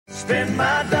spend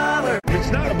my dollar.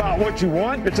 It's not about what you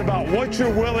want. It's about what you're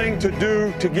willing to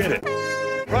do to get it.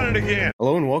 Run it again.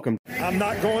 Hello and welcome. I'm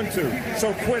not going to,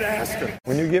 so quit asking.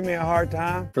 When you give me a hard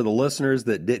time, For the listeners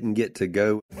that didn't get to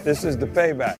go, this is the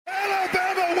payback.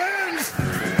 Alabama wins!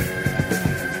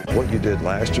 What you did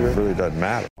last year really doesn't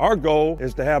matter. Our goal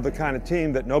is to have the kind of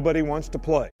team that nobody wants to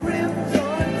play.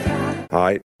 All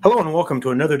right. Hello and welcome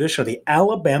to another edition of the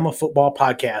Alabama Football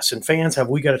Podcast. And fans, have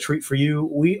we got a treat for you?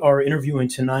 We are interviewing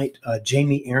tonight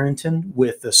Jamie Arrington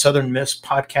with the Southern Miss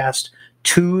podcast,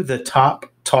 To the Top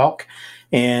Talk.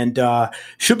 And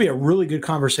should be a really good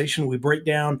conversation. We break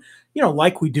down,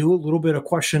 like we do, a little bit of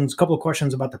questions, a couple of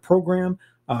questions about the program,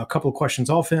 a couple of questions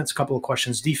offense, a couple of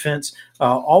questions defense,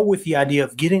 all with the idea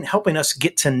of helping us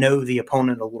get to know the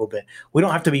opponent a little bit. We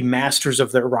don't have to be masters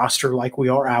of their roster like we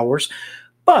are ours,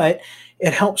 but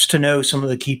it helps to know some of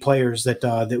the key players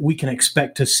that we can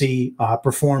expect to see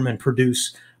perform and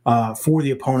produce for the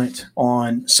opponent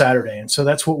on Saturday. And so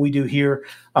that's what we do here.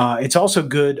 It's also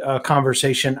good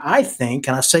conversation, I think,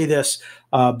 and I say this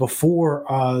before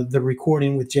the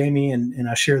recording with Jamie, and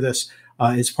I share this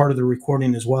as part of the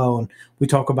recording as well. And we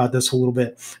talk about this a little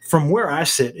bit. From where I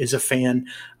sit as a fan,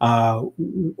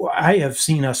 I have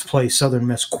seen us play Southern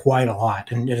Miss quite a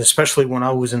lot, and especially when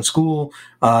I was in school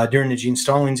during the Gene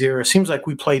Stallings era. It seems like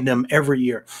we played them every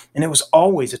year, and it was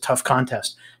always a tough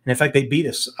contest. And in fact, they beat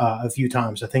us a few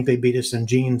times. I think they beat us in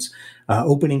Gene's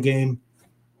opening game,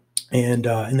 and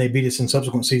they beat us in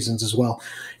subsequent seasons as well.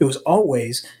 It was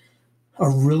always a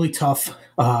really tough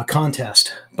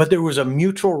contest, but there was a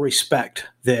mutual respect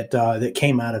that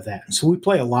came out of that. And so we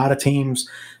play a lot of teams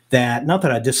that, not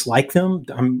that I dislike them,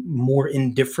 I'm more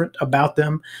indifferent about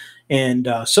them. And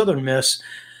Southern Miss,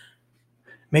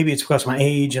 maybe it's because of my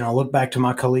age, and I look back to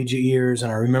my collegiate years,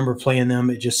 and I remember playing them.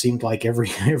 It just seemed like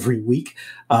every week,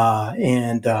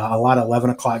 and a lot of 11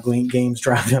 o'clock games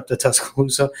driving up to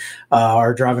Tuscaloosa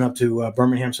or driving up to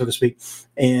Birmingham, so to speak.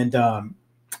 And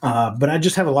but I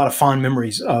just have a lot of fond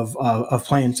memories of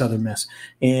playing Southern Miss.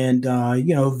 And,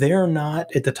 they're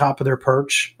not at the top of their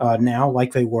perch now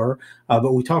like they were.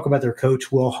 But we talk about their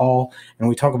coach, Will Hall, and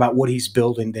we talk about what he's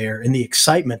building there and the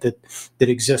excitement that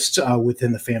exists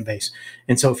within the fan base.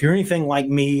 And so if you're anything like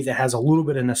me that has a little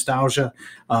bit of nostalgia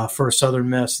for Southern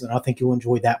Miss, then I think you'll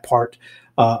enjoy that part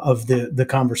of the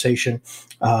conversation.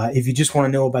 If you just want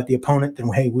to know about the opponent,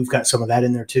 then, hey, we've got some of that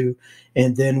in there too.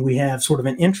 And then we have sort of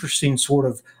an interesting sort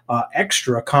of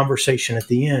extra conversation at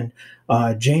the end.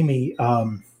 Jamie,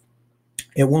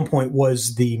 at one point,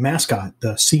 was the mascot.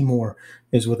 The Seymour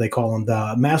is what they call him,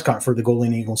 the mascot for the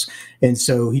Golden Eagles. And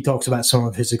so he talks about some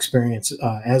of his experience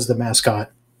as the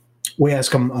mascot. We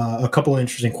ask him a couple of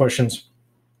interesting questions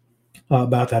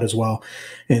about that as well.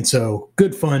 And so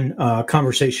good, fun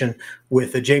conversation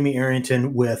with Jamie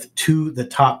Arrington with To the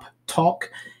Top Talk.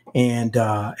 And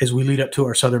as we lead up to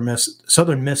our Southern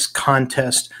Miss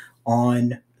contest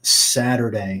on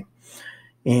Saturday.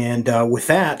 And with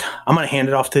that, I'm going to hand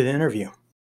it off to the interview.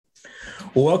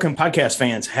 Well, welcome, podcast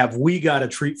fans. Have we got a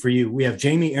treat for you? We have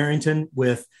Jamie Arrington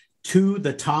with To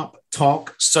the Top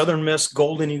Talk, Southern Miss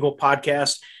Golden Eagle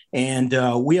podcast. And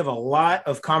we have a lot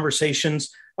of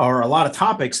conversations or a lot of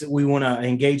topics that we want to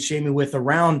engage Jamie with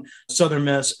around Southern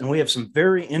Miss. And we have some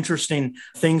very interesting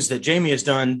things that Jamie has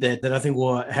done that I think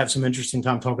we'll have some interesting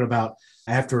time talking about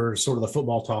after sort of the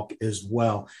football talk as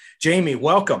well. Jamie,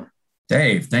 welcome.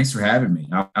 Dave, thanks for having me.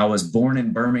 I was born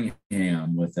in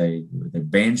Birmingham with a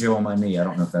banjo on my knee. I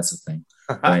don't know if that's a thing.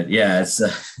 But yeah, it's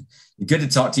good to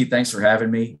talk to you. Thanks for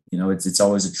having me. It's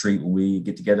always a treat when we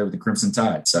get together with the Crimson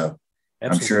Tide. So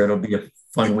absolutely. I'm sure it'll be a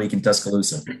fun week in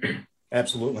Tuscaloosa.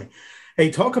 Absolutely. Hey,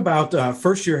 talk about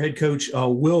first-year head coach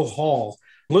Will Hall.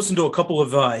 Listen to a couple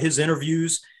of his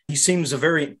interviews. He seems a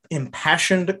very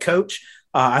impassioned coach.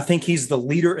 I think he's the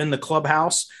leader in the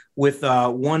clubhouse with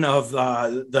one of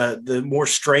the more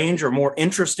strange or more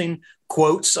interesting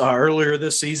quotes earlier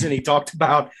this season. He talked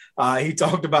about he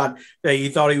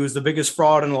thought he was the biggest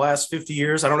fraud in the last 50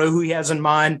 years. I don't know who he has in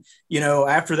mind,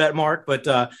 after that mark,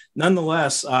 but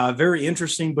nonetheless, very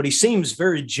interesting. But he seems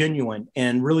very genuine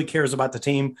and really cares about the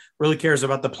team, really cares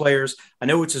about the players. I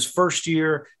know it's his first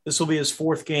year. This will be his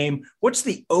fourth game. What's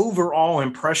the overall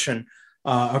impression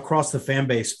across the fan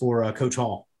base for Coach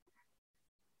Hall?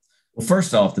 Well,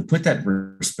 first off, to put that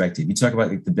in perspective, you talk about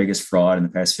the biggest fraud in the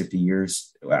past 50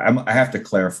 years. I have to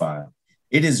clarify.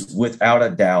 It is without a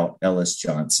doubt Ellis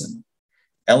Johnson.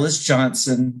 Ellis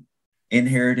Johnson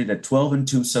inherited a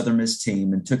 12-2 Southern Miss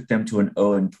team and took them to an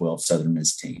 0-12 Southern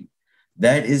Miss team.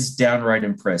 That is downright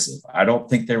impressive. I don't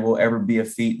think there will ever be a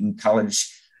feat in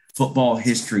college football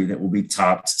history that will be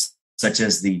topped, such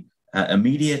as the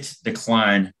immediate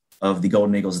decline of the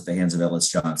Golden Eagles at the hands of Ellis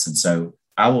Johnson. So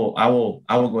I will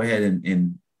go ahead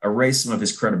and erase some of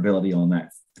his credibility on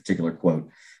that particular quote.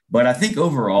 But I think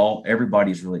overall,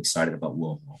 everybody's really excited about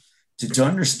Will Hall. To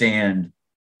understand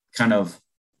kind of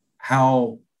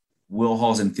how Will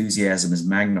Hall's enthusiasm is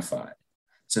magnified.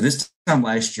 So this time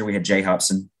last year, we had Jay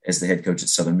Hopson as the head coach at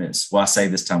Southern Miss. Well, I say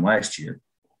this time last year.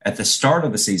 At the start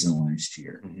of the season last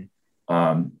year,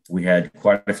 we had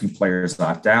quite a few players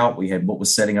opt out. We had what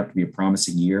was setting up to be a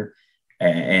promising year.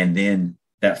 And then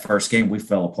that first game, we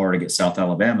fell apart against South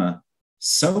Alabama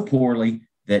so poorly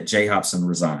that Jay Hopson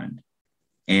resigned.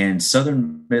 And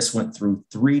Southern Miss went through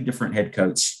 3 different head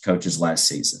coaches last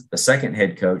season. The second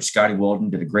head coach, Scotty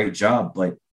Walden, did a great job,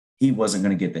 but he wasn't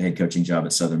going to get the head coaching job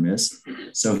at Southern Miss.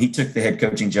 So he took the head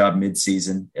coaching job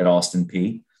midseason at Austin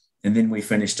Peay. And then we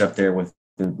finished up there with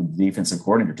the defensive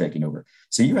coordinator taking over.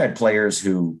 So you had players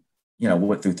who,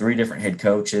 went through 3 different head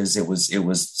coaches. It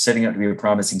was setting up to be a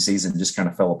promising season, just kind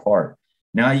of fell apart.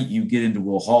 Now you get into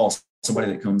Will Hall,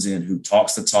 somebody that comes in who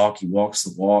talks the talk, he walks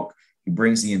the walk, he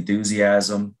brings the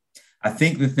enthusiasm. I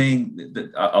think the thing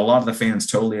that a lot of the fans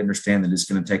totally understand that it's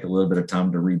going to take a little bit of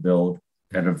time to rebuild,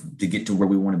 to get to where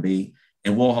we want to be.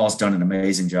 And Will Hall's done an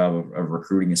amazing job of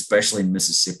recruiting, especially in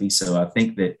Mississippi. So I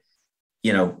think that,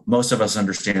 most of us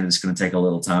understand it's going to take a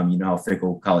little time. You know how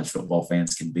fickle college football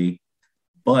fans can be.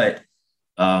 But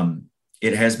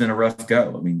it has been a rough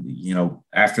go. I mean,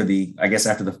 after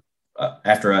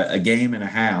a game and a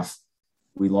half,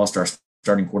 we lost our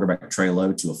starting quarterback, Trey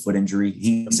Lowe, to a foot injury.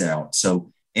 He's out.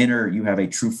 So you have a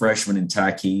true freshman in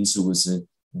Ty Keys, who was a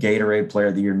Gatorade Player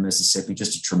of the Year in Mississippi,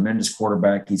 just a tremendous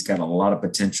quarterback. He's got a lot of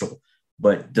potential,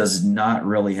 but does not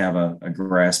really have a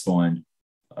grasp on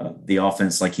the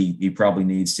offense like he probably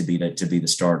needs to be the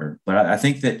starter. But I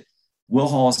think that Will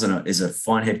Hall is a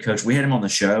fun head coach. We had him on the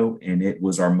show, and it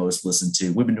was our most listened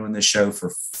to. We've been doing this show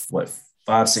for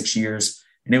 5-6 years,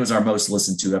 and it was our most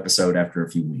listened to episode after a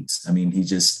few weeks. I mean,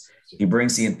 he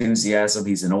brings the enthusiasm.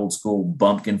 He's an old school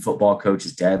bumpkin football coach.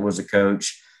 His dad was a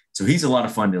coach. So he's a lot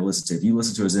of fun to listen to. If you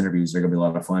listen to his interviews, they're going to be a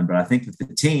lot of fun. But I think that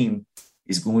the team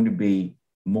is going to be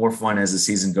more fun as the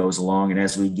season goes along. And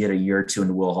as we get a year or two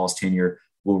into Will Hall's tenure,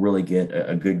 we'll really get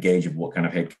a good gauge of what kind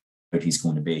of head coach he's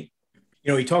going to be.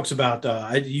 He talks about,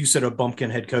 you said a bumpkin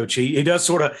head coach. He does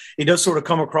sort of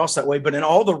come across that way, but in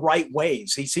all the right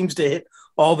ways. He seems to hit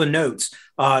all the notes.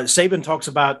 Saban talks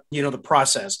about, the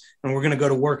process, and we're going to go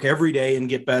to work every day and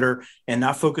get better and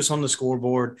not focus on the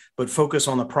scoreboard, but focus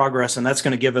on the progress. And that's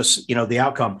going to give us, the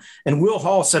outcome. And Will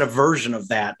Hall said a version of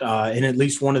that in at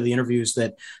least one of the interviews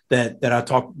that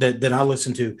I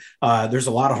listened to. There's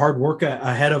a lot of hard work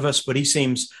ahead of us, but he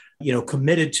seems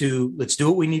committed to, let's do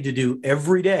what we need to do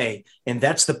every day. And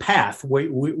that's the path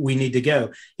we need to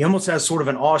go. He almost has sort of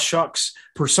an aw shucks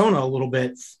persona a little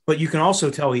bit, but you can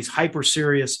also tell he's hyper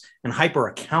serious and hyper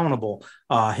accountable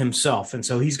himself. And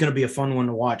so he's going to be a fun one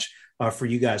to watch for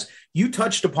you guys. You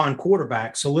touched upon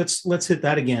quarterback. So let's hit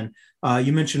that again.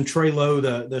 You mentioned Trey Lowe,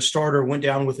 the starter, went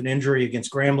down with an injury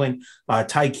against Grambling.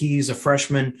 Ty Keys, a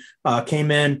freshman,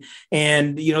 came in.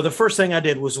 And, the first thing I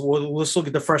did was, well, let's look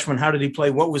at the freshman. How did he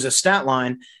play? What was his stat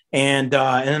line? And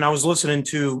then I was listening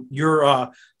to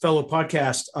your fellow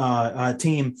podcast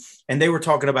team, and they were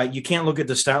talking about you can't look at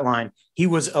the stat line. He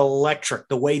was electric,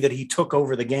 the way that he took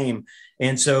over the game.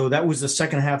 And so that was the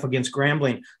second half against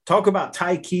Grambling. Talk about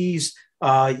Ty Keys,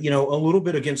 a little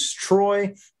bit against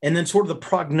Troy, and then sort of the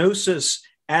prognosis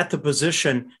at the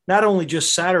position, not only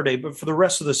just Saturday, but for the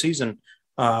rest of the season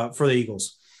for the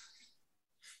Eagles.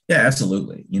 Yeah,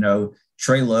 absolutely.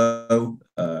 Trey Lowe,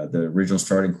 the original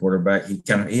starting quarterback,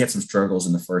 he had some struggles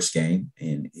in the first game,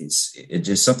 and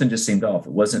something just seemed off.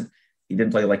 He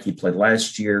didn't play like he played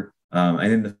last year.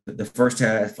 And then the first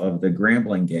half of the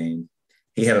Grambling game,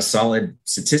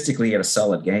 statistically he had a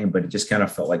solid game, but it just kind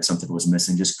of felt like something was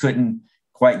missing. Just couldn't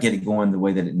quite get it going the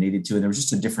way that it needed to. And there was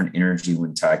just a different energy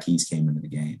when Ty Keys came into the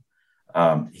game.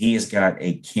 He has got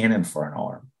a cannon for an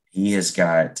arm. He has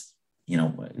got,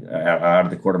 out of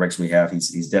the quarterbacks we have,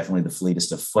 he's definitely the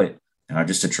fleetest of foot,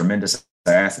 just a tremendous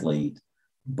athlete,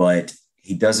 but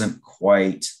he doesn't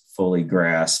quite fully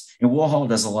grasp. And Will Hall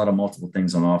does a lot of multiple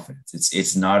things on offense.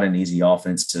 It's not an easy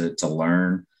offense to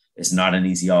learn. It's not an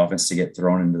easy offense to get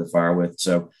thrown into the fire with.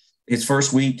 So his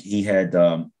first week, he had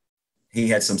some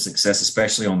success,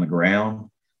 especially on the ground.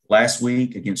 Last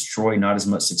week against Troy, not as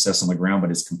much success on the ground, but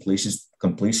his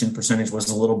completion percentage was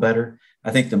a little better.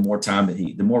 I think the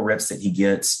more reps that he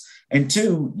gets, and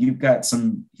two, you've got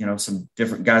some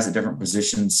different guys at different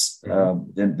positions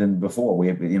than before. We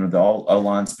have, the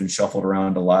O-line's been shuffled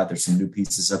around a lot. There's some new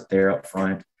pieces up there up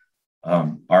front.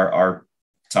 Our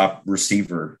top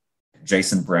receiver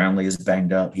Jason Brownlee is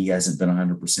banged up. He hasn't been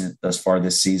 100% thus far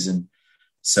this season.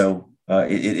 So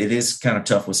it is kind of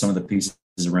tough with some of the pieces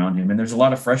around him. And there's a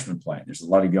lot of freshmen playing. There's a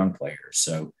lot of young players.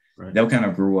 So they'll kind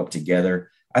of grow up together.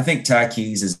 I think Ty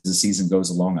Keys, as the season goes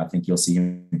along, I think you'll see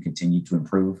him continue to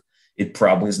improve. It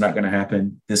probably is not going to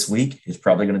happen this week. It's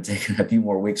probably going to take a few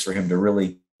more weeks for him to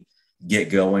really get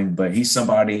going. But he's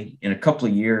somebody, in a couple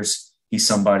of years, he's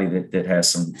somebody that has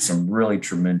some really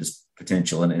tremendous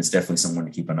potential, and it's definitely someone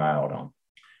to keep an eye out on.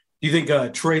 Do you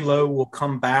think Trey Lowe will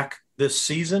come back this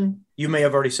season? You may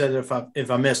have already said it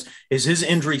if I missed. Is his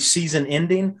injury season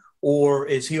ending, or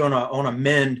is he on a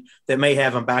mend that may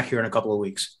have him back here in a couple of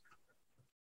weeks?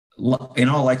 In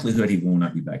all likelihood, he will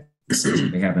not be back this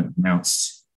season. They haven't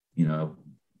announced,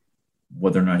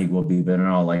 whether or not he will be, but in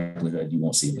all likelihood, you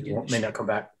won't see him again. May not come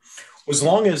back. As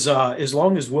long as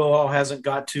Will Hall hasn't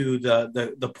got to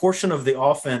the portion of the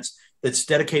offense that's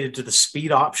dedicated to the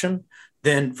speed option,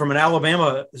 then from an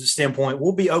Alabama standpoint,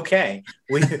 we'll be okay.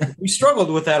 We struggled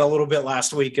with that a little bit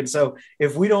last week, and so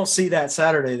if we don't see that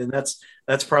Saturday, then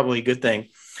that's probably a good thing.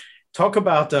 Talk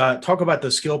about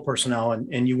the skill personnel,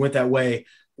 and you went that way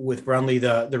with Brownlee,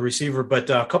 the receiver, but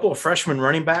a couple of freshman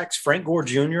running backs, Frank Gore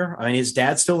Jr. I mean, his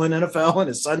dad's still in NFL and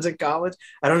his son's in college.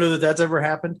 I don't know that that's ever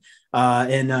happened.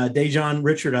 And Dejon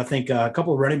Richard, I think a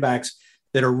couple of running backs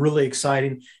that are really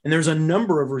exciting. And there's a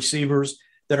number of receivers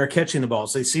that are catching the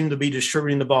balls. They seem to be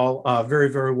distributing the ball very,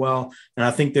 very well. And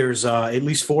I think there's at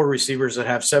least 4 receivers that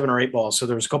have 7 or 8 balls. So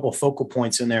there's a couple of focal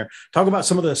points in there. Talk about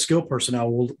some of the skill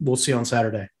personnel we'll see on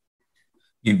Saturday.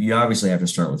 You obviously have to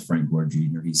start with Frank Gore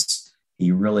Jr.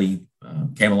 He really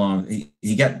came along.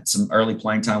 He got some early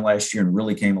playing time last year and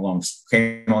really came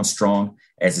on strong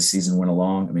as the season went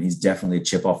along. I mean, he's definitely a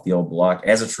chip off the old block.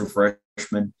 As a true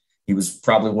freshman, he was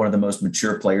probably one of the most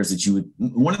mature players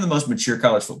one of the most mature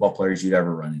college football players you'd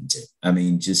ever run into. I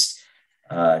mean, just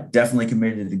definitely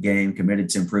committed to the game, committed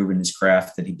to improving his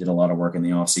craft, that he did a lot of work in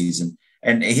the offseason.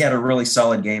 And he had a really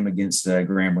solid game against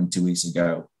Grambling 2 weeks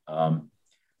ago.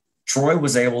 Troy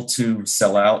was able to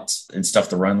sell out and stuff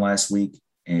the run last week,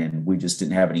 and we just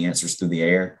didn't have any answers through the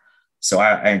air. So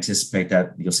I anticipate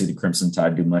that you'll see the Crimson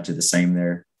Tide do much of the same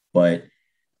there. But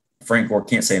Frank Gore,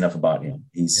 can't say enough about him.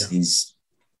 He's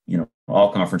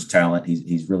all conference talent.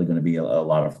 He's really going to be a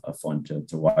lot of fun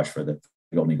to watch for the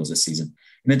Golden Eagles this season.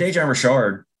 And then Dejon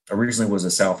Richard originally was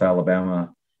a South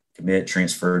Alabama commit,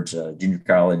 transferred to junior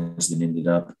college, then ended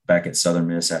up back at Southern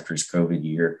Miss after his COVID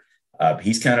year.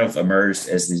 He's kind of emerged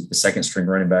as the second string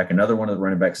running back. Another one of the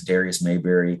running backs, Darius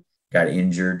Mayberry, got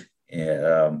injured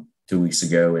 2 weeks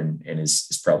ago and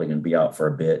is probably going to be out for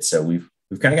a bit. So we've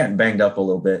kind of gotten banged up a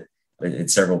little bit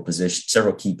at several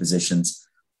key positions.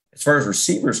 As far as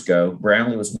receivers go,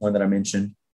 Brownlee was one that I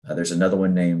mentioned. There's another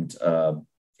one named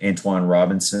Antoine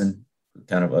Robinson,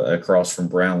 kind of across from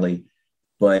Brownlee.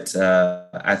 But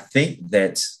I think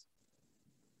that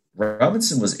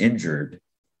Robinson was injured,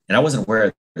 and I wasn't aware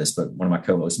of this, but one of my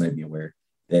co-hosts made me aware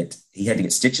that he had to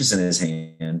get stitches in his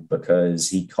hand because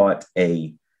he caught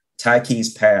a Ty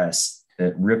Keys pass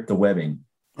that ripped the webbing.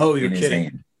 Oh, you're kidding. His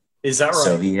hand. Is that right?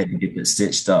 So he had to get it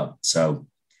stitched up. So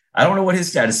I don't know what his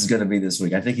status is going to be this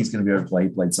week. I think he's going to be able to play. He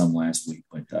played some last week,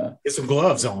 but get some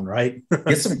gloves on, right?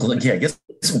 get some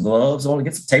gloves on,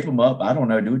 tape them up. I don't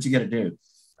know. Do what you got to do.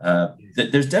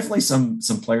 There's definitely some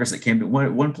players that came to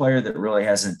one player that really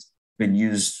hasn't been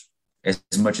used as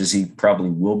much as he probably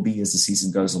will be as the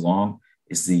season goes along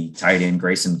is the tight end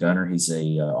Grayson Gunner. He's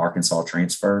a Arkansas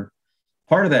transfer.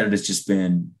 Part of that has just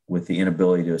been with the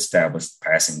inability to establish the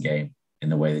passing game in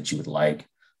the way that you would like.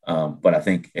 But I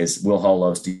think as Will Hall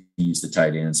loves to use the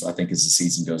tight end, so I think as the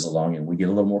season goes along and we get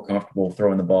a little more comfortable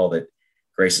throwing the ball, that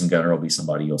Grayson Gunner will be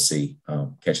somebody you'll see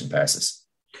catching passes.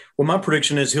 Well, my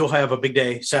prediction is he'll have a big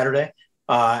day Saturday.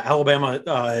 Alabama,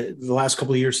 the last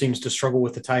couple of years, seems to struggle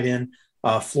with the tight end.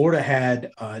 Florida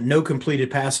had no completed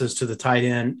passes to the tight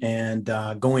end, and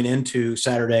going into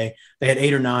Saturday, they had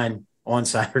 8 or 9 on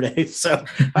Saturday. So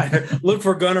look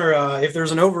for Gunner. If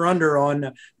there's an over/under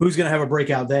on who's going to have a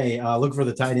breakout day, look for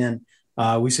the tight end.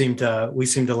 We seem to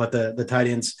let the tight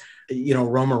ends,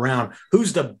 roam around.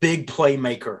 Who's the big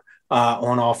playmaker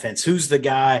on offense? Who's the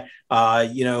guy?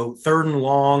 3rd and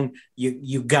long,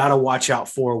 you got to watch out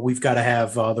for. We've got to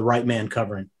have the right man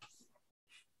covering.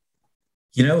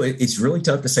 It's really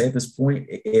tough to say at this point.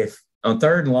 If on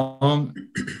 3rd and long,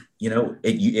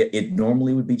 it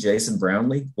normally would be Jason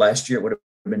Brownlee. Last year, it would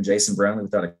have been Jason Brownlee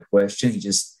without a question.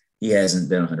 He hasn't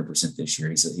been 100% this year.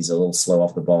 He's a little slow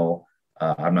off the ball.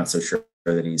 I'm not so sure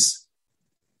that he's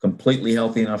completely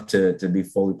healthy enough to be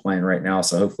fully playing right now.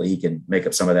 So hopefully he can make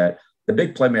up some of that. The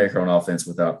big playmaker on offense,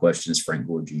 without question, is Frank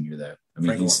Gore Jr. Though. I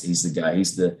mean, he's the guy.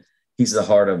 He's he's the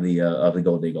heart of the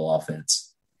Gold Eagle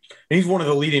offense. And he's one of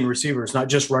the leading receivers, not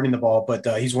just running the ball, but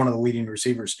he's one of the leading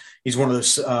receivers. He's one of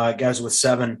those guys with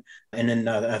 7, and then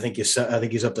I think he's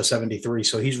up to 73.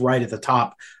 So he's right at the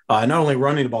top, not only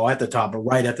running the ball at the top, but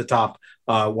right at the top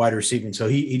wide receiving. So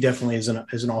he definitely is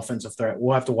an offensive threat.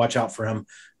 We'll have to watch out for him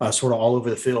sort of all over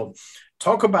the field.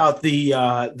 Talk about the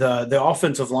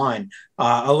offensive line.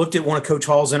 I looked at one of Coach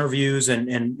Hall's interviews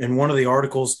and one of the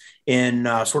articles in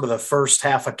sort of the first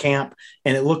half of camp,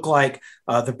 and it looked like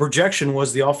the projection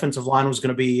was the offensive line was going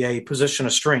to be a position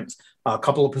of strength. A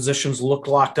couple of positions looked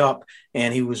locked up,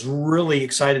 and he was really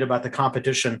excited about the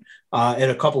competition at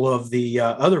a couple of the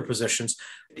other positions.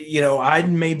 I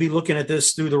may be looking at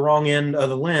this through the wrong end of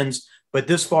the lens, but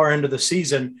this far into the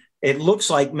season, it looks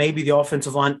like maybe the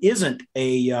offensive line isn't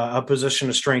a position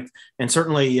of strength. And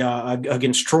certainly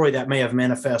against Troy, that may have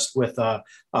manifest with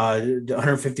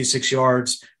 156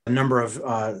 yards, a number of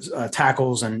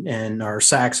tackles and or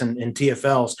sacks and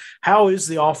TFLs. How is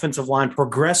the offensive line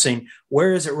progressing?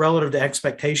 Where is it relative to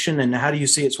expectation? And how do you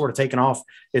see it sort of taking off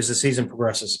as the season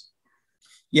progresses?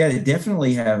 Yeah, they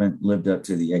definitely haven't lived up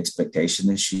to the expectation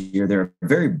this year. They're a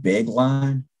very big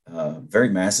line. Very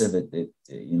massive,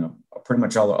 pretty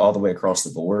much all the way across the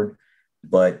board,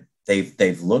 but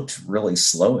they've looked really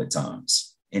slow at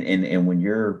times. And when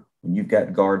you've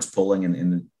got guards pulling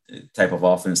in the type of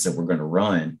offense that we're going to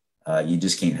run, you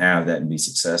just can't have that and be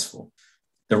successful.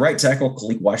 The right tackle,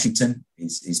 Khalid Washington,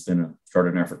 he's been a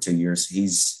starter now for 2 years.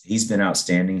 He's been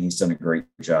outstanding. He's done a great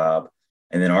job.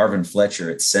 And then Arvin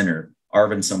Fletcher at center.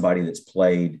 Arvin, somebody that's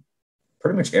played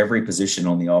pretty much every position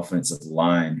on the offensive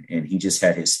line, and he just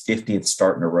had his 50th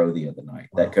start in a row the other night.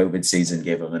 That COVID season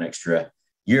gave him an extra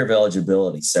year of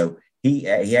eligibility, so he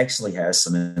actually has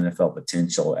some NFL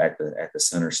potential at the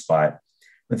center spot.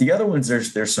 But the other ones,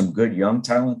 there's some good young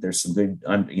talent. There's some good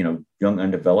young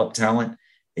undeveloped talent.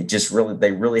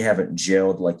 They really haven't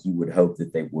gelled like you would hope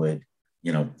that they would,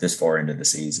 this far into the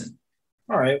season.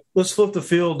 All right, let's flip the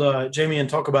field, Jamie, and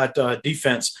talk about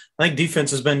defense. I think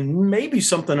defense has been maybe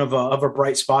something of a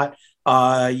bright spot.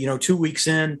 2 weeks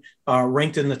in,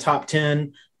 ranked in the top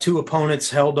 10, 2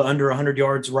 opponents held to under 100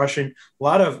 yards rushing. A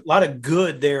lot of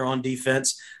good there on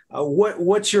defense.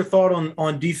 What's your thought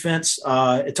on defense?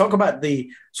 Talk about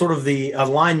the sort of the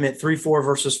alignment 3-4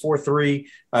 versus 4-3.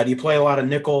 Do you play a lot of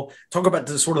nickel? Talk about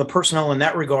the sort of the personnel in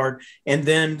that regard, and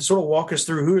then sort of walk us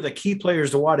through who are the key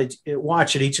players to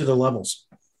watch at each of the levels.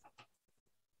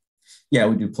 Yeah,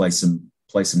 we do play some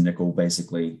nickel,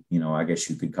 basically. I guess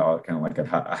you could call it kind of like a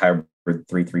hybrid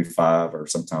 3-3-5 or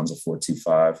sometimes a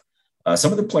 4-2-5.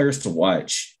 Some of the players to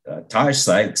watch: Taj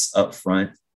Sykes up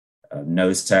front,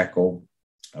 nose tackle.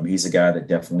 He's a guy that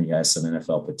definitely has some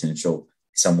NFL potential.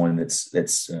 Someone that's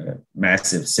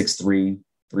massive, 6'3",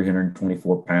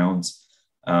 324 pounds.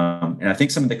 And I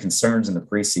think some of the concerns in the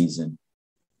preseason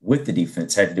with the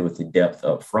defense had to do with the depth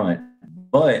up front,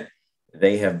 but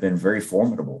they have been very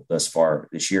formidable thus far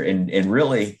this year. And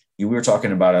really, we were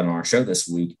talking about it on our show this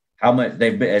week, how much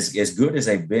they've been, as good as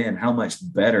they've been, how much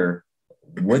better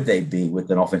would they be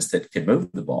with an offense that could move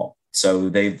the ball? So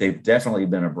they've definitely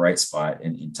been a bright spot,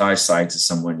 and Taj Sykes is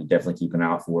someone to definitely keep an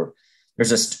eye out for.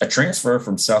 There's a transfer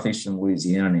from Southeastern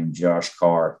Louisiana named Josh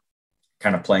Carr,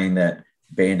 kind of playing that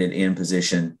banded end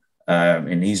position,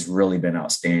 and he's really been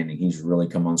outstanding. He's really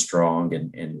come on strong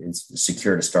and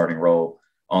secured a starting role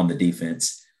on the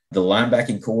defense. The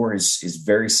linebacking core is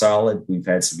very solid. We've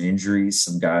had some injuries,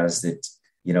 some guys that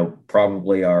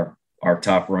probably our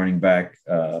top running back.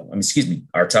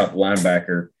 Our top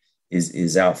linebacker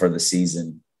is out for the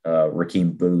season.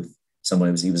 Rakeem Booth,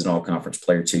 he was an all-conference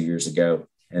player 2 years ago.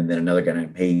 And then another guy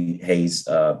named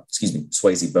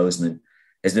Swayze Bozeman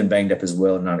has been banged up as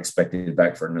well and not expected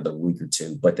back for another week or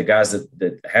two. But the guys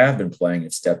that have been playing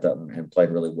have stepped up and have played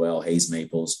really well. Hayes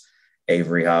Maples,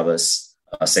 Avery Havas,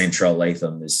 Santrell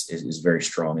Latham is very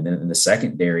strong. And then in the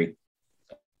secondary,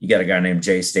 you got a guy named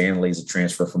Jay Stanley, who's a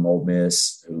transfer from Ole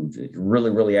Miss, who's really,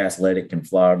 really athletic, can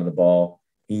fly out of the ball.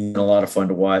 He's been a lot of fun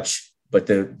to watch. But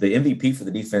the MVP for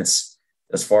the defense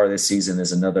as far this season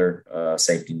is another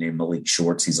safety named Malik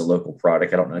Shorts. He's a local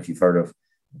product. I don't know if you've heard of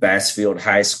Bassfield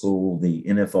High School, the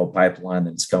NFL pipeline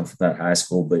that's come from that high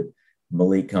school, but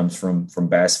Malik comes from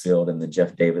Bassfield in the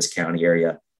Jeff Davis County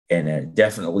area, and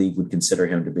definitely would consider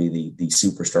him to be the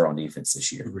superstar on defense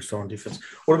this year. Superstar on defense.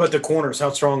 What about the corners?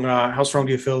 How strong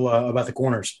do you feel about the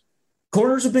corners?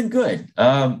 Corners have been good.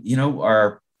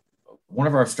 One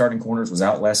of our starting corners was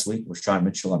out last week, Rashawn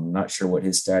Mitchell. I'm not sure what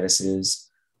his status is,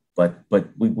 but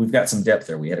we've got some depth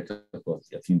there. We had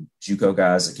a few JUCO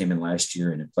guys that came in last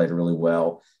year and have played really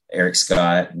well. Eric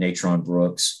Scott, Natron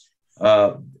Brooks.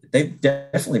 They've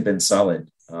definitely been solid.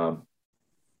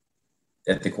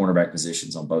 at the cornerback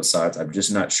positions on both sides. I'm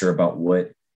just not sure about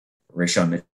what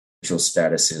Rayshawn Mitchell's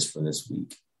status is for this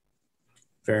week.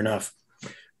 Fair enough.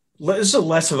 This is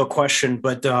less of a question,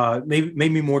 but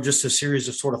maybe more just a series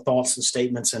of sort of thoughts and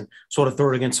statements, and sort of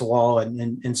throw it against the wall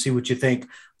and see what you think.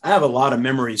 I have a lot of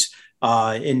memories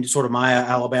in sort of my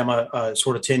Alabama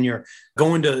sort of tenure,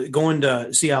 going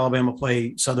to see Alabama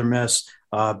play Southern Miss,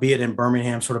 be it in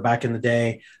Birmingham, sort of back in the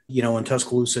day, in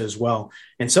Tuscaloosa as well.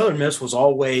 And Southern Miss was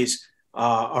always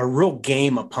a real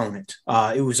game opponent.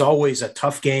 It was always a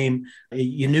tough game.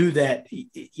 You knew that,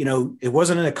 it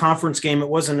wasn't in a conference game. It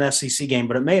wasn't an SEC game,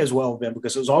 but it may as well have been,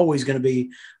 because it was always going to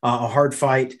be a hard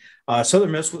fight.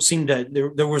 Southern Miss seemed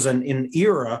to, there was an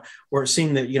era where it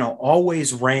seemed that,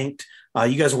 always ranked.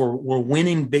 You guys were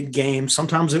winning big games.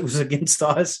 Sometimes it was against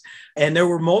us. And there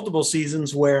were multiple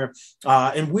seasons where,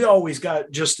 and we always got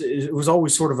it was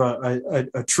always sort of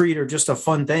a treat or just a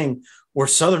fun thing, where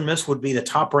Southern Miss would be the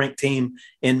top ranked team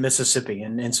in Mississippi.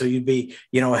 And so you'd be,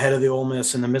 ahead of the Ole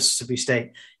Miss and the Mississippi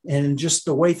State. And just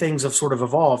the way things have sort of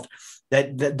evolved,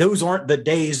 that those aren't the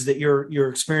days that you're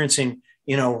experiencing,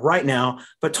 right now.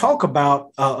 But talk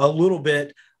about a little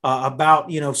bit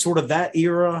about, sort of that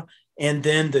era, and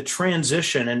then the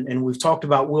transition. And we've talked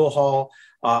about Will Hall,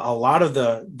 a lot of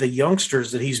the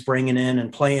youngsters that he's bringing in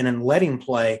and playing and letting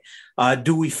play.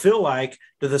 Do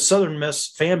the Southern Miss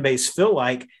fan base feel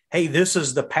like, hey, this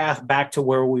is the path back to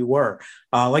where we were?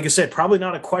 Like I said, probably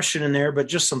not a question in there, but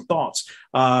just some thoughts.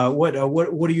 What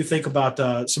do you think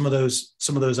about some of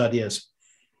those ideas?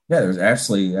 Yeah, there's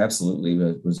absolutely.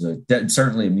 It was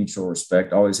certainly a mutual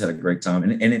respect. Always had a great time.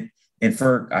 And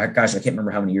for, gosh, I can't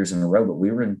remember how many years in a row, but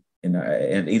we were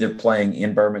and either playing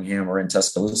in Birmingham or in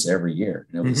Tuscaloosa every year.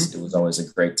 And it was always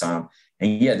a great time.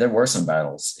 And yeah, there were some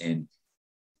battles. And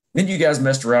then you guys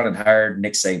messed around and hired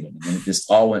Nick Saban, and it just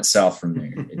all went south from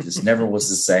there. It just never was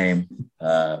the same.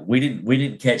 We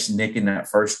didn't catch Nick in that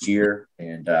first year,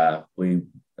 and we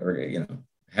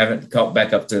haven't caught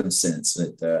back up to him since.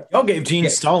 Y'all gave Gene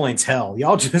Stallings hell.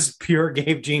 Y'all just pure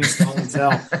gave Gene Stallings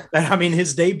hell. I mean,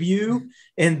 his debut,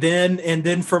 and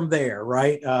then from there,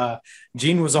 right?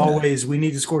 Gene was always, we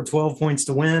need to score 12 points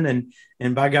to win,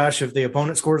 and by gosh, if the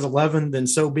opponent scores 11, then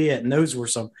so be it. And those were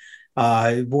some.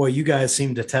 Boy, you guys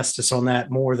seem to test us on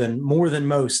that more than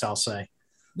most, I'll say.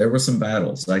 There were some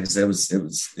battles. Like I said, it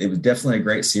was definitely a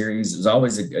great series. It was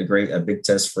always a big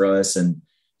test for us. And,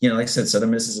 like I said,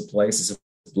 Southern Miss is a place, it's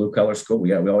a blue collar school.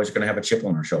 We always going to have a chip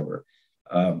on our shoulder.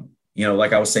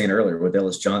 Like I was saying earlier with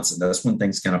Ellis Johnson, that's when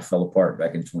things kind of fell apart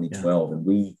back in 2012. And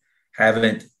we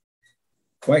haven't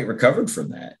quite recovered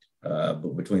from that.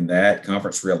 But between that,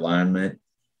 conference realignment,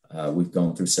 we've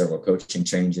gone through several coaching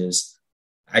changes.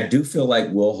 I do feel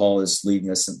like Will Hall is leading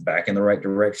us back in the right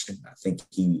direction. I think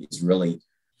he is really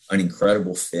an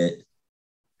incredible fit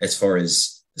as far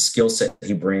as the skill set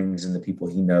he brings and the people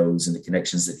he knows and the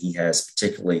connections that he has,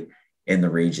 particularly in the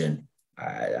region.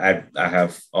 I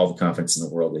have all the confidence in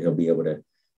the world that he'll be able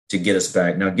to get us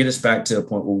back. Now, get us back to a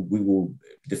point where we will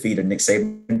defeat a Nick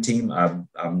Saban team. I'm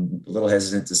a little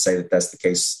hesitant to say that that's the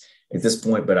case at this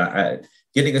point, but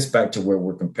getting us back to where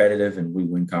we're competitive and we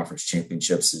win conference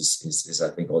championships is I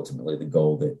think, ultimately the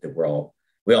goal that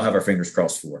we all have our fingers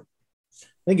crossed for. I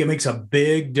think it makes a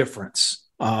big difference.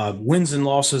 Wins and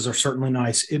losses are certainly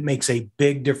nice. It makes a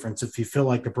big difference if you feel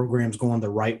like the program's going the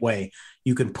right way.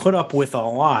 You can put up with a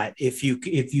lot if you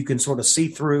can sort of see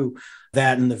through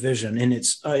that in the vision, and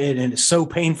it's so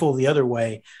painful the other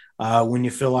way. When you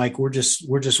feel like we're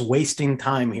just wasting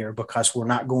time here because we're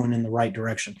not going in the right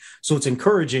direction. So it's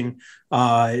encouraging,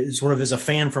 sort of as a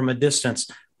fan from a distance,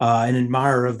 an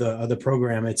admirer of the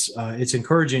program. It's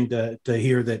encouraging to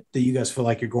hear that you guys feel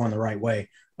like you're going the right way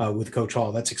with Coach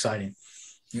Hall. That's exciting.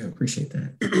 Yeah, appreciate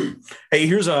that. Hey,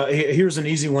 here's an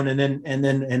easy one, and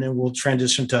then we'll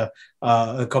transition to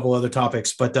a couple other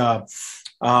topics. But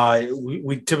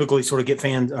we typically sort of get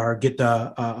fans or get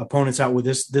the opponents out with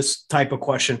this type of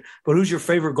question. But who's your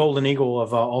favorite Golden Eagle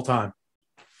of all time?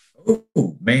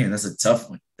 Oh man, that's a tough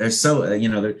one. There's so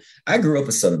I grew up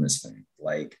a Southern Miss fan.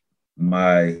 Like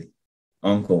my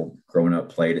uncle growing up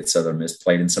played at Southern Miss,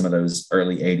 played in some of those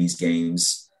early '80s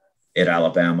games at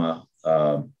Alabama.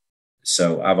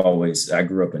 So I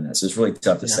grew up in that. So it's really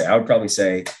tough to say. I would probably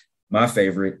say my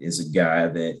favorite is a guy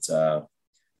that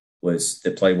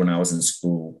played when I was in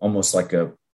school, almost like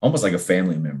a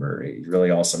family member. A really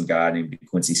awesome guy named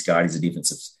Quincy Scott. He's a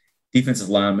defensive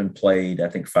lineman, played, I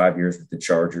think, 5 years with the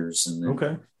Chargers and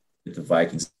then with the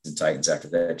Vikings and Titans after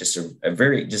that.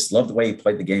 Just loved the way he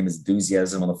played the game, his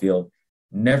enthusiasm on the field.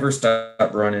 Never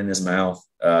stopped running his mouth.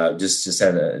 Just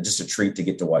had a treat to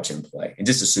get to watch him play, and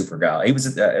just a super guy. He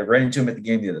was ran into him at the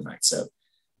game the other night. So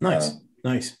nice.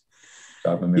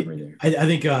 Got my memory there. I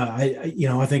think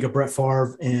I think of Brett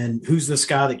Favre, and who's this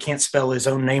guy that can't spell his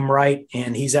own name right,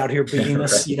 and he's out here beating right.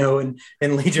 us, in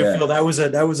Legion Field. That was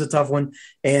a tough one,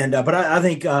 and but I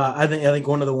think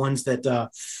one of the ones that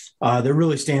that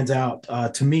really stands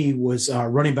out to me was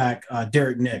running back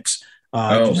Derek Nix.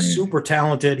 Super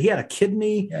talented. He had a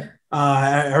kidney. Yeah.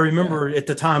 I remember at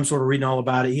the time sort of reading all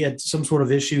about it. He had some sort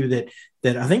of issue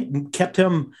that I think kept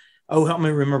him. Oh, help me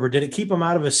remember. Did it keep him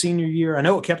out of his senior year? I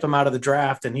know it kept him out of the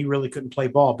draft, and he really couldn't play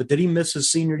ball. But did he miss his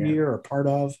senior year or part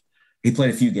of? He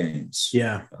played a few games.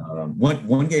 Yeah.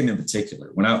 One game in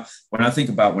particular. When I think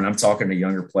about when I'm talking to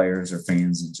younger players or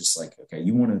fans, and just like, okay,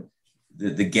 you want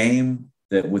to the game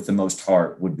that with the most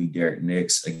heart would be Derek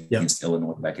Nix against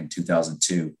Illinois back in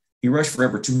 2002. He rushed for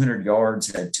over 200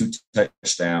 yards, had 2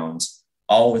 touchdowns,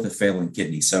 all with a failing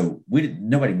kidney. So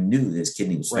nobody knew that his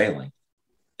kidney was failing.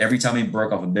 Every time he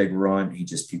broke off a big run, he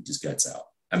just puked his guts out.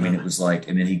 I mean, it was like,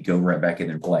 and then he'd go right back in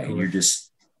there and play. And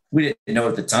we didn't know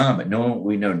at the time, but knowing what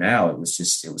we know now, it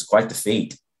was quite the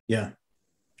feat. Yeah.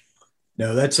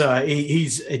 No, that's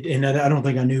he's, and I don't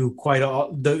think I knew quite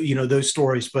all those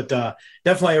stories, but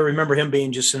definitely I remember him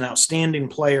being just an outstanding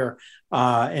player.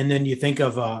 And then you think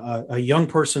of a young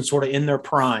person sort of in their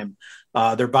prime.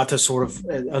 They're about to sort of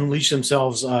unleash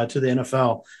themselves to the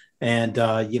NFL. And,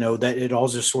 that it all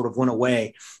just sort of went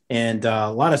away, and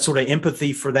a lot of sort of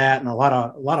empathy for that, and a lot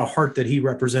of heart that he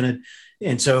represented.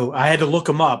 And so I had to look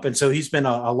him up. And so he's been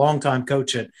a longtime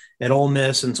coach at Ole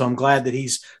Miss. And so I'm glad that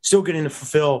he's still getting to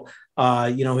fulfill,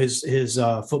 his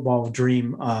football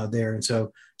dream there. And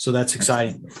so that's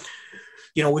exciting.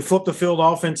 We flipped the field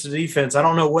offense to defense. I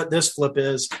don't know what this flip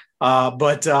is,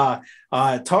 but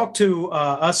talk to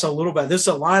us a little bit. This is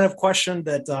a line of question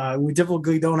that we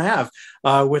typically don't have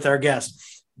with our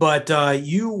guests. But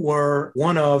you were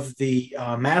one of the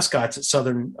mascots at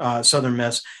Southern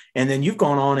Miss, and then you've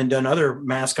gone on and done other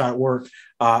mascot work.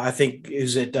 I think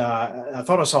I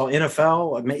thought I saw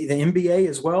NFL, the NBA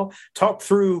as well. Talk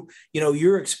through,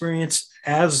 your experience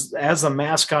as a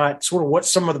mascot, sort of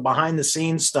what's some of the behind the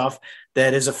scenes stuff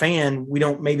that as a fan we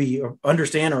don't maybe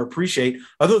understand or appreciate,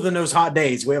 other than those hot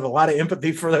days. We have a lot of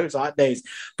empathy for those hot days.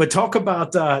 But talk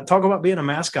about being a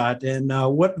mascot and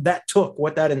what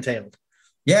that entailed.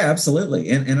 Yeah, absolutely.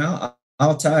 And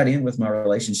I'll tie it in with my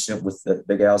relationship with the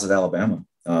Big Owls at Alabama.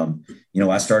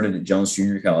 I started at Jones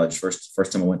Junior College.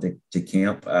 First time I went to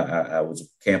camp, I was at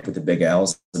camp with the Big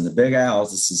Owls. And the Big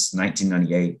Owls, this is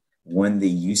 1998, won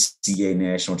the UCA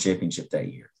National Championship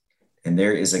that year. And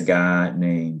there is a guy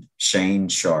named Shane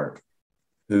Sharp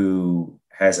who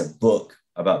has a book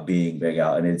about being Big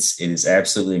Owl. And it is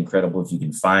absolutely incredible if you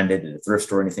can find it at a thrift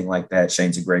store or anything like that.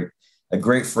 Shane's a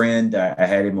great friend. I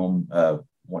had him on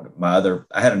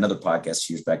I had another podcast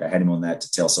years back. I had him on that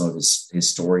to tell some of his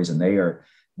stories, and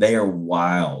they are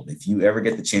wild. If you ever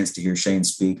get the chance to hear Shane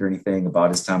speak or anything about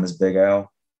his time as Big Owl,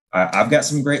 I've got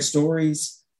some great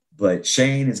stories, but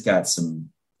Shane has got some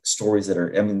stories that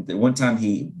are, the one time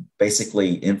he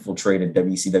basically infiltrated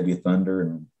WCW Thunder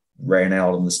and ran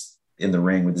out in the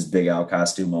ring with his Big Owl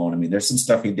costume on. There's some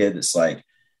stuff he did that's like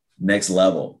next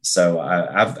level. So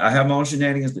I have my own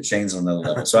shenanigans, but Shane's on another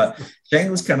level. So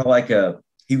Shane was kind of like a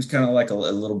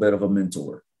little bit of a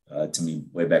mentor to me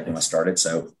way back when I started.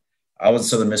 So I was a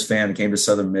Southern Miss fan. I came to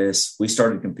Southern Miss. We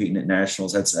started competing at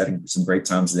nationals. Had some great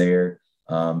times there.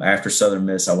 After Southern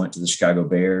Miss, I went to the Chicago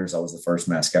Bears. I was the first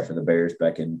mascot for the Bears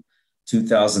back in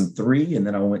 2003. And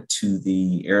then I went to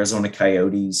the Arizona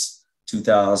Coyotes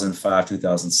 2005,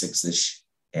 2006-ish.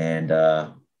 And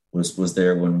was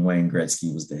there when Wayne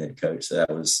Gretzky was the head coach. So that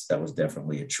was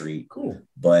definitely a treat. Cool.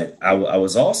 But I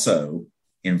was also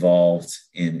involved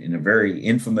in a very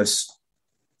infamous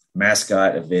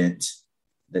mascot event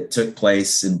that took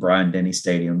place in Bryant-Denny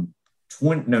Stadium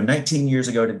 19 years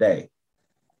ago today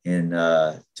in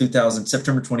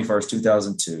September 21st,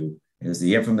 2002. It was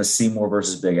the infamous Seymour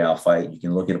versus Big Owl fight. You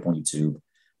can look it up on YouTube.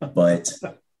 But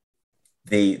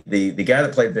the guy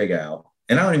that played Big Owl,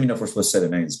 and I don't even know if we're supposed to say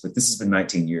the names, but this has been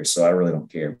 19 years, so I really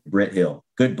don't care. Brett Hill,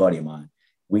 good buddy of mine.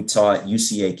 We taught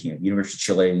UCA camp,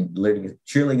 University of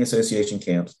Cheerleading Association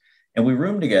camps, and we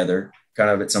roomed together kind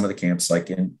of at some of the camps, like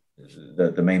in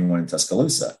the main one in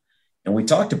Tuscaloosa. And we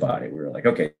talked about it. We were like,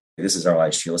 okay, this is our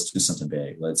last year. Let's do something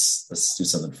big. Let's do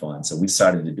something fun. So we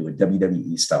decided to do a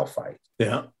WWE style fight.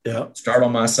 Yeah. Start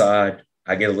on my side.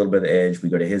 I get a little bit of the edge. We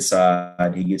go to his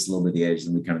side. He gets a little bit of the edge,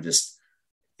 and we kind of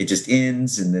it just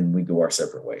ends, and then we go our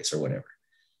separate ways or whatever.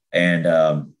 And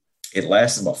it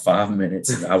lasted about 5 minutes,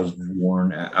 and I was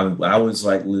worn out. I was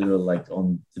like literally like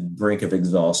on the brink of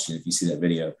exhaustion, if you see that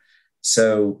video.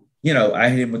 So, I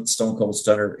hit him with the Stone Cold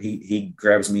Stunner. He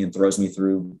grabs me and throws me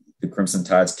through the Crimson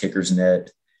Tide's kicker's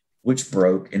net. which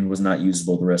broke and was not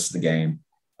usable the rest of the game.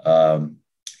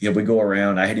 We go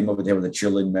around. I hit him over there with a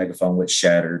cheerleading megaphone, which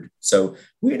shattered. So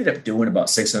we ended up doing about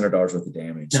 $600 worth of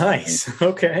damage. Nice.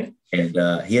 Okay. And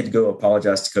he had to go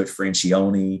apologize to Coach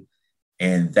Francione.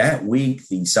 And that week,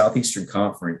 the Southeastern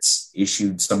Conference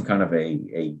issued some kind of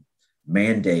a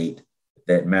mandate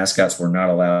that mascots were not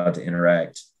allowed to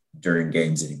interact during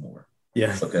games anymore.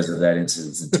 Yeah. Because of that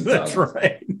incident in 2000. That's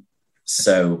right.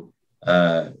 So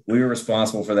we were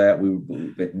responsible for that.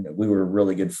 We were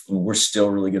really good. We're still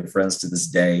really good friends to this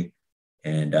day.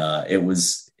 And it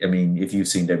was, I mean, if you've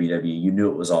seen WWE, you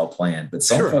knew it was all planned, but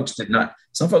some folks did not.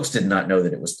 Some folks did not know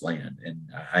that it was planned. And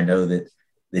I know that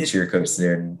the cheer coach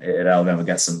there at Alabama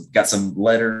got some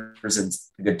letters and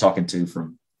good talking to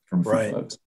from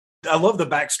folks. I love the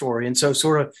backstory. And so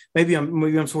sort of, maybe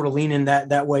I'm sort of leaning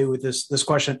that way with this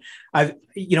question.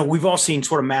 We've all seen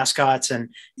sort of mascots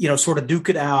and, sort of duke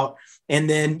it out. And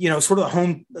then, sort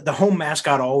of the home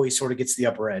mascot always sort of gets the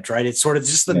upper edge, right? It's sort of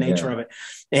just the nature of it.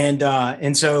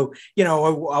 And so,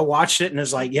 I watched it and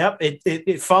it's like, yep,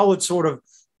 it followed sort of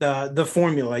the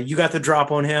formula. You got the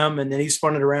drop on him and then he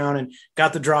spun it around and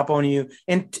got the drop on you.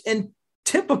 And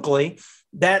typically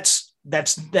that's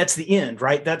the end,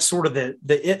 right? That's sort of the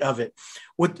it of it.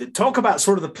 Talk about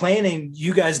sort of the planning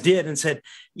you guys did and said,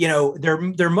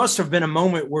 there must have been a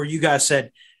moment where you guys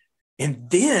said, and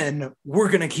then we're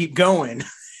going to keep going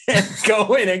and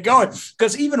going and going.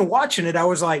 Because even watching it, I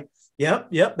was like,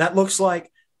 yep, that looks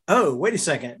like, oh, wait a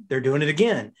second, they're doing it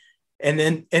again. And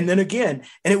then again,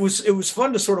 and it was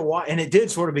fun to sort of watch, and it did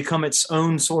sort of become its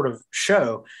own sort of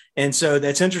show. And so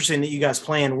that's interesting that you guys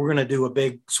planned. We're going to do a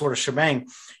big sort of shebang.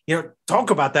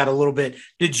 Talk about that a little bit.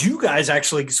 Did you guys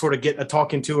actually sort of get a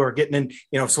talking to or getting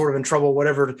in, sort of in trouble,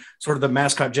 whatever sort of the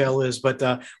mascot jail is? But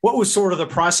what was sort of the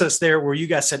process there where you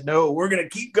guys said, no, we're going to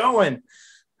keep going?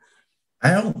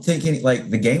 I don't think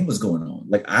the game was going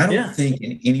on. I don't think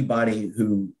anybody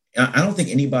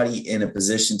in a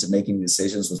position to make any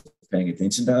decisions was paying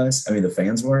attention to us. I mean, the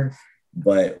fans were,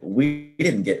 but we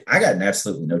didn't I got in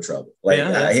absolutely no trouble.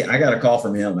 I got a call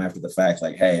from him after the fact,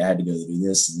 like, hey, I had to go do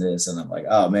this and this. And I'm like,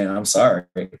 oh man, I'm sorry.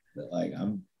 But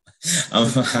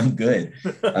I'm good.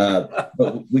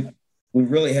 But we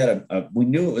really had we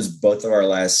knew it was both of our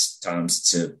last times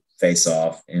to face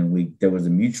off, and there was a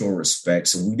mutual respect.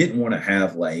 So we didn't want to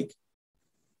have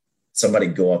somebody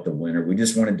go up the winner. We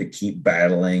just wanted to keep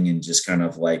battling and just kind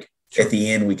of at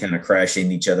the end, we kind of crash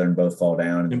into each other and both fall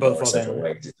down and both fall down.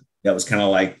 Ways. That was kind of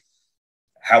like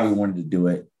how we wanted to do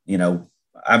it.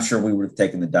 I'm sure we would have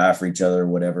taken the die for each other or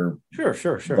whatever.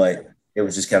 Sure. But it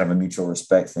was just kind of a mutual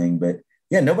respect thing. But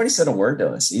yeah, nobody said a word to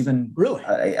us. Even really,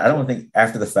 I don't think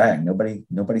after the fact,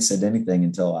 nobody said anything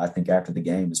until I think after the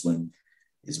game is when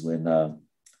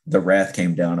the wrath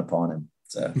came down upon him.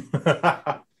 So.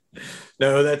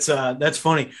 No, that's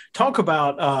funny. Talk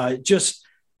about I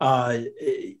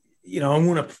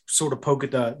want to sort of poke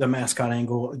at the mascot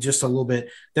angle just a little bit.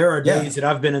 There are days that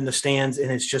I've been in the stands and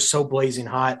it's just so blazing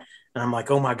hot. And I'm like,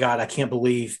 oh my God, I can't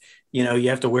believe, you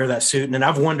have to wear that suit. And then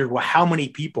I've wondered, well, how many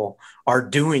people are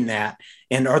doing that?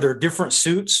 And are there different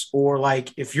suits? Or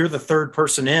if you're the third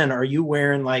person in, are you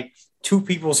wearing two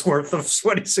people's worth of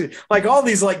sweaty suit? All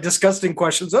these disgusting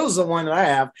questions. Those are the one that I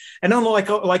have. And then like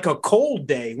a cold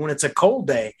day, when it's a cold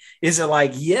day, is it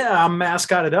I'm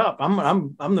mascotted up.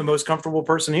 I'm the most comfortable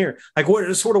person here.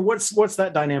 What's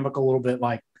that dynamic a little bit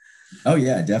like? Oh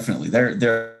yeah, definitely.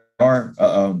 There are,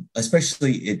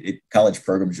 especially at college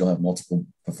programs, you'll have multiple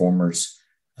performers.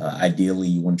 Ideally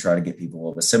you want to try to get people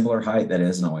of a similar height. That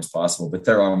isn't always possible, but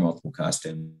there are multiple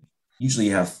costumes. Usually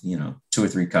you have, 2 or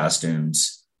 3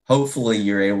 costumes. Hopefully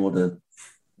you're able to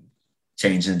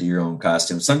change into your own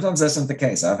costume. Sometimes that's not the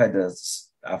case. I've had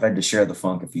to share the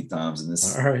funk a few times, and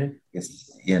this, all right.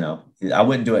 I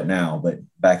wouldn't do it now, but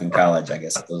back in college, I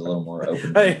guess it was a little more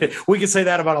open. Hey, we could say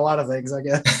that about a lot of things, I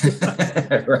guess.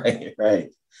 Right.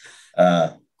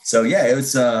 So yeah,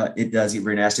 it does get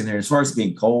very nasty in there. As far as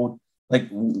being cold,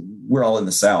 we're all in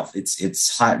the South.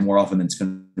 It's hot more often than it's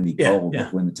going to be cold. Yeah.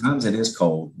 But when the times it is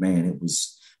cold, man,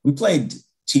 we played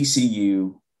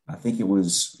TCU. I think it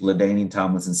was LaDainian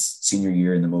Tomlinson's senior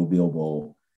year in the Mobile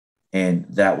Bowl. And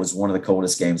that was one of the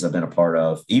coldest games I've been a part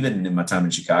of, even in my time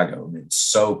in Chicago. I mean, it's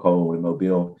so cold in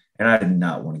Mobile. And I did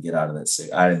not want to get out of that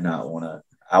suit. I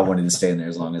wanted to stay in there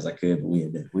as long as I could, but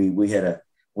we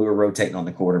were rotating on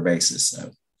the quarter basis.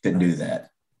 So couldn't do that.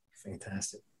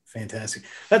 Fantastic.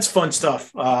 That's fun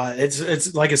stuff.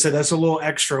 It's like I said, that's a little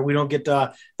extra. We don't get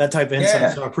that type of insight.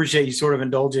 Yeah. So I appreciate you sort of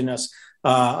indulging us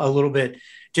a little bit.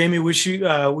 Jamie,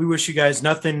 we wish you guys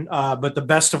nothing but the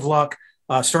best of luck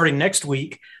starting next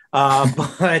week.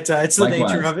 But it's the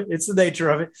Likewise. nature of it. It's the nature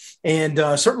of it. And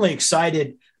certainly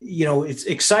excited. It's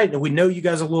exciting. We know you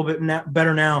guys a little bit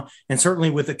better now, and certainly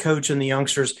with the coach and the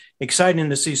youngsters, exciting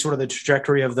to see sort of the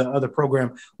trajectory of the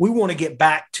program. We want to get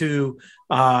back to,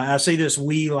 I say this,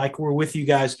 like we're with you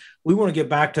guys, we want to get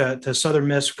back to Southern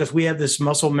Miss because we have this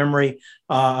muscle memory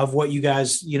of what you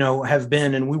guys, have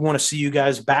been, and we want to see you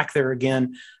guys back there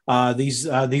again.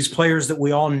 These players that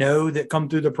we all know that come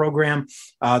through the program,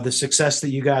 the success that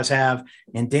you guys have,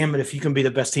 and damn it, if you can be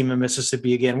the best team in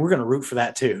Mississippi again, we're going to root for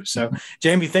that too. So,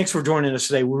 Jamie, thanks for joining us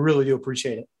today. We really do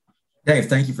appreciate it. Dave,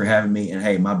 thank you for having me. And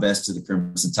hey, my best to the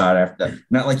Crimson Tide after that.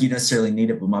 Not like you necessarily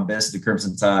need it, but my best to the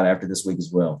Crimson Tide after this week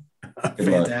as well.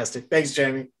 Fantastic. Thanks,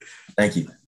 Jamie. Thank you.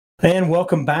 And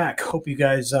welcome back. Hope you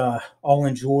guys all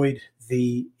enjoyed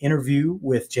the interview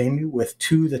with Jamie with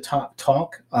To the Top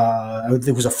Talk.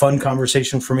 It was a fun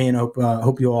conversation for me, and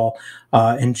hope you all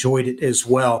enjoyed it as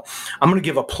well. I'm going to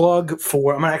give a plug I'm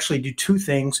going to actually do two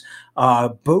things,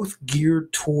 both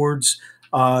geared towards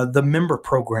the member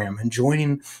program and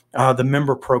joining the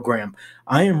member program.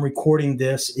 I am recording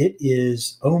this. It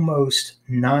is almost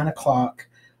 9:00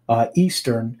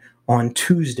 Eastern on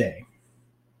Tuesday.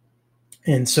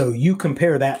 And so you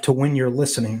compare that to when you're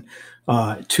listening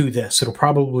to this. It'll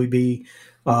probably be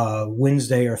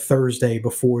Wednesday or Thursday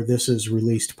before this is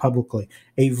released publicly.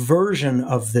 A version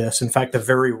of this, in fact, a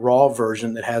very raw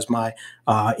version that has my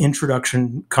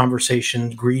introduction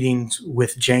conversation, greetings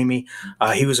with Jamie.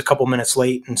 He was a couple minutes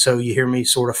late, and so you hear me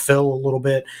sort of fill a little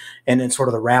bit, and then sort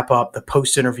of the wrap up, the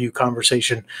post-interview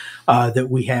conversation that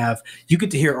we have. You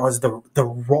get to hear the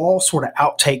raw sort of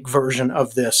outtake version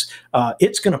of this.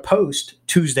 It's going to post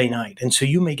Tuesday night, and so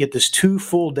you may get this 2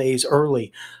 full days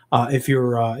early if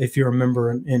you're a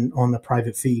member on the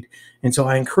private feed. And so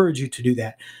I encourage you to do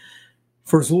that.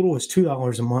 For as little as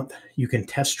 $2 a month, you can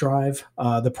test drive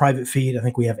the private feed. I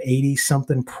think we have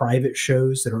 80-something private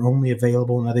shows that are only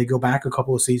available. Now, they go back a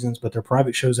couple of seasons, but they're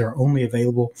private shows that are only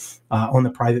available on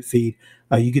the private feed.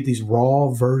 You get these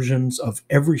raw versions of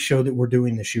every show that we're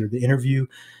doing this year, the interview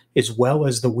as well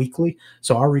as the weekly.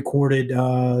 So I recorded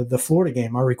the Florida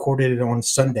game. I recorded it on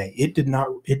Sunday. It did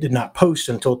not post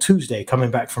until Tuesday,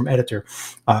 coming back from editor.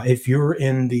 If you're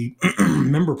in the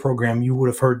member program, you would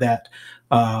have heard that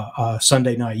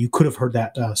Sunday night. You could have heard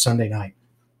that Sunday night.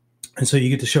 And so you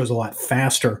get the shows a lot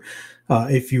faster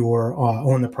if you're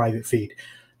on the private feed.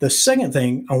 The second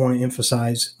thing I want to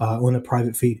emphasize on the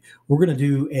private feed, we're going to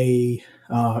do a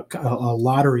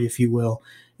lottery, if you will,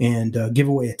 and give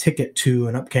away a ticket to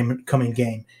an upcoming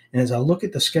game. And as I look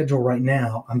at the schedule right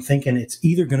now, I'm thinking it's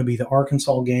either going to be the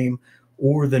Arkansas game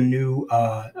or the new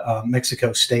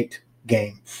Mexico State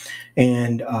game.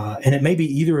 And it may be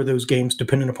either of those games,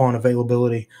 depending upon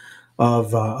availability of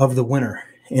the winner.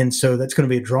 And so that's going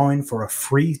to be a drawing for a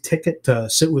free ticket to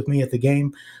sit with me at the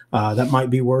game. That might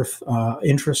be worth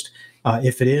interest.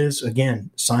 If it is,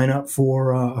 again, sign up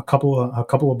for a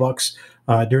couple of bucks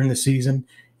during the season.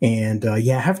 And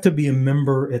have to be a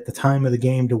member at the time of the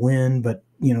game to win, but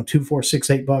 $2,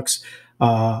 $4, $6,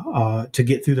 $8 to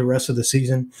get through the rest of the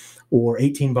season, or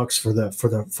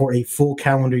 $18 for a full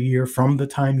calendar year from the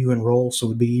time you enroll. So it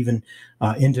would be even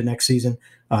into next season.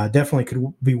 Definitely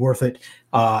could be worth it.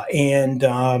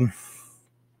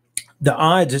 The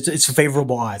odds, it's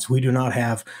favorable odds. We do not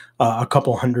have a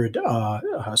couple hundred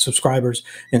subscribers,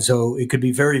 and so it could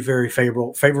be very, very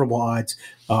favorable odds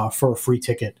for a free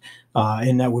ticket,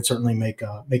 and that would certainly make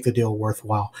the deal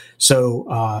worthwhile.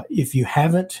 So if you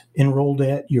haven't enrolled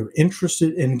yet, you're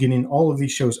interested in getting all of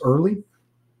these shows early,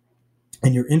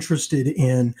 and you're interested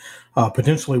in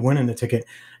potentially winning the ticket,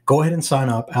 go ahead and sign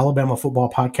up. Alabama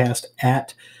Football Podcast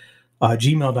at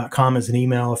gmail.com is an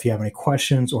email if you have any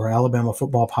questions, or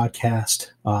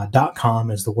alabamafootballpodcast.com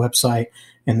is the website.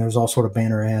 And there's all sort of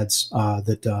banner ads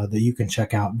that you can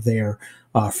check out there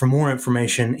for more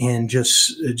information, and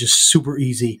just super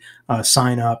easy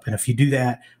sign up. And if you do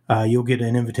that, you'll get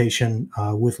an invitation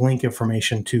with link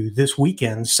information to this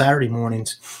weekend, Saturday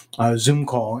morning's Zoom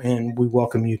call, and we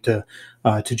welcome you to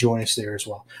join us there as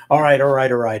well. All right.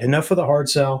 Enough of the hard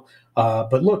sell.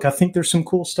 But look, I think there's some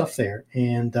cool stuff there,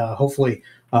 and hopefully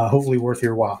worth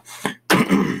your while.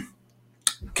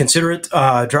 Consider it.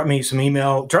 Drop me some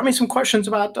email. Drop me some questions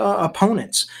about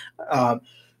opponents.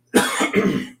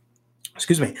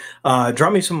 Excuse me.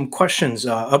 Drop me some questions,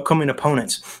 upcoming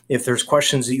opponents. If there's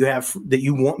questions that you have that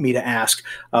you want me to ask,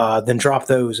 then drop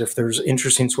those. If there's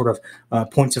interesting sort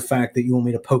of points of fact that you want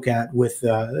me to poke at with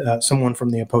someone from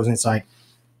the opposing side,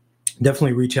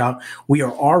 definitely reach out. We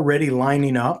are already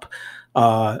lining up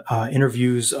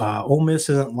interviews. Ole Miss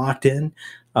isn't locked in,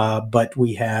 but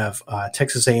we have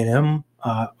Texas A&M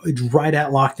right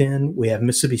at locked in. We have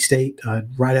Mississippi State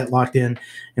right at locked in,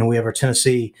 and we have our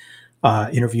Tennessee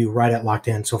interview right at locked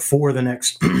in. So 4 of the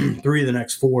next 3 of the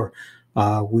next 4.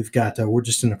 We've got. We're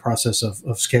just in the process of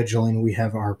scheduling. We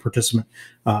have our participant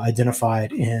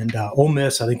identified, and Ole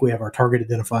Miss. I think we have our target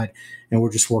identified, and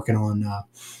we're just working on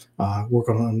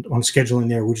scheduling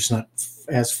there. We're just not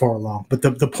as far along. But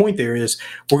the point there is,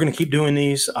 we're going to keep doing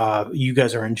these. You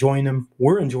guys are enjoying them.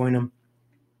 We're enjoying them,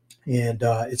 and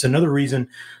it's another reason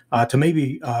to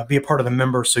maybe be a part of the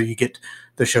member, so you get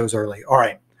the shows early. All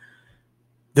right.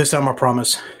 This time, I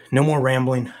promise, no more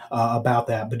rambling about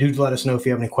that. But do let us know if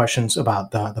you have any questions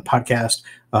about the podcast,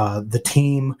 the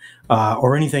team,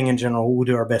 or anything in general. We'll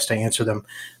do our best to answer them.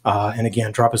 And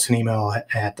again, drop us an email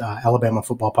at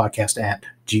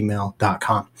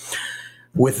alabamafootballpodcast@gmail.com.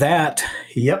 With that,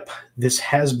 this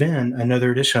has been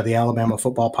another edition of the Alabama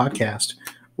Football Podcast.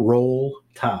 Roll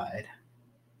Tide.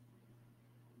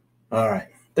 All right.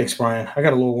 Thanks, Brian. I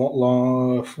got a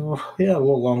little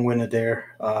long-winded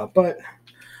there, but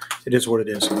it is what it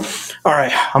is. All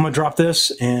right, I'm going to drop this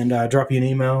and drop you an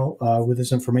email with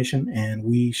this information, and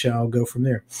we shall go from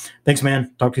there. Thanks,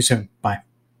 man. Talk to you soon. Bye.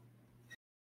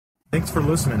 Thanks for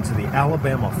listening to the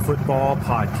Alabama Football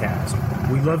Podcast.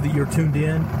 We love that you're tuned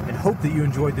in and hope that you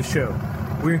enjoyed the show.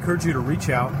 We encourage you to reach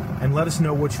out and let us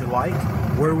know what you like,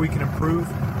 where we can improve,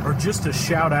 or just to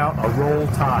shout out a Roll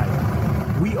Tide.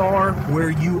 We are where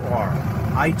you are.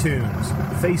 iTunes,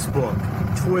 Facebook,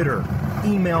 Twitter,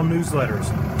 email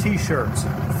newsletters, t-shirts,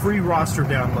 free roster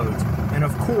downloads, and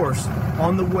of course,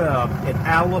 on the web at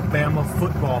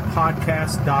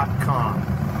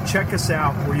alabamafootballpodcast.com. Check us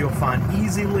out where you'll find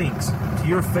easy links to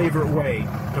your favorite way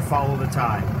to follow the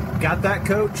Tide. Got that,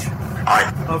 Coach?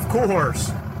 Of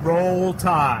course. Roll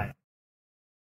Tide.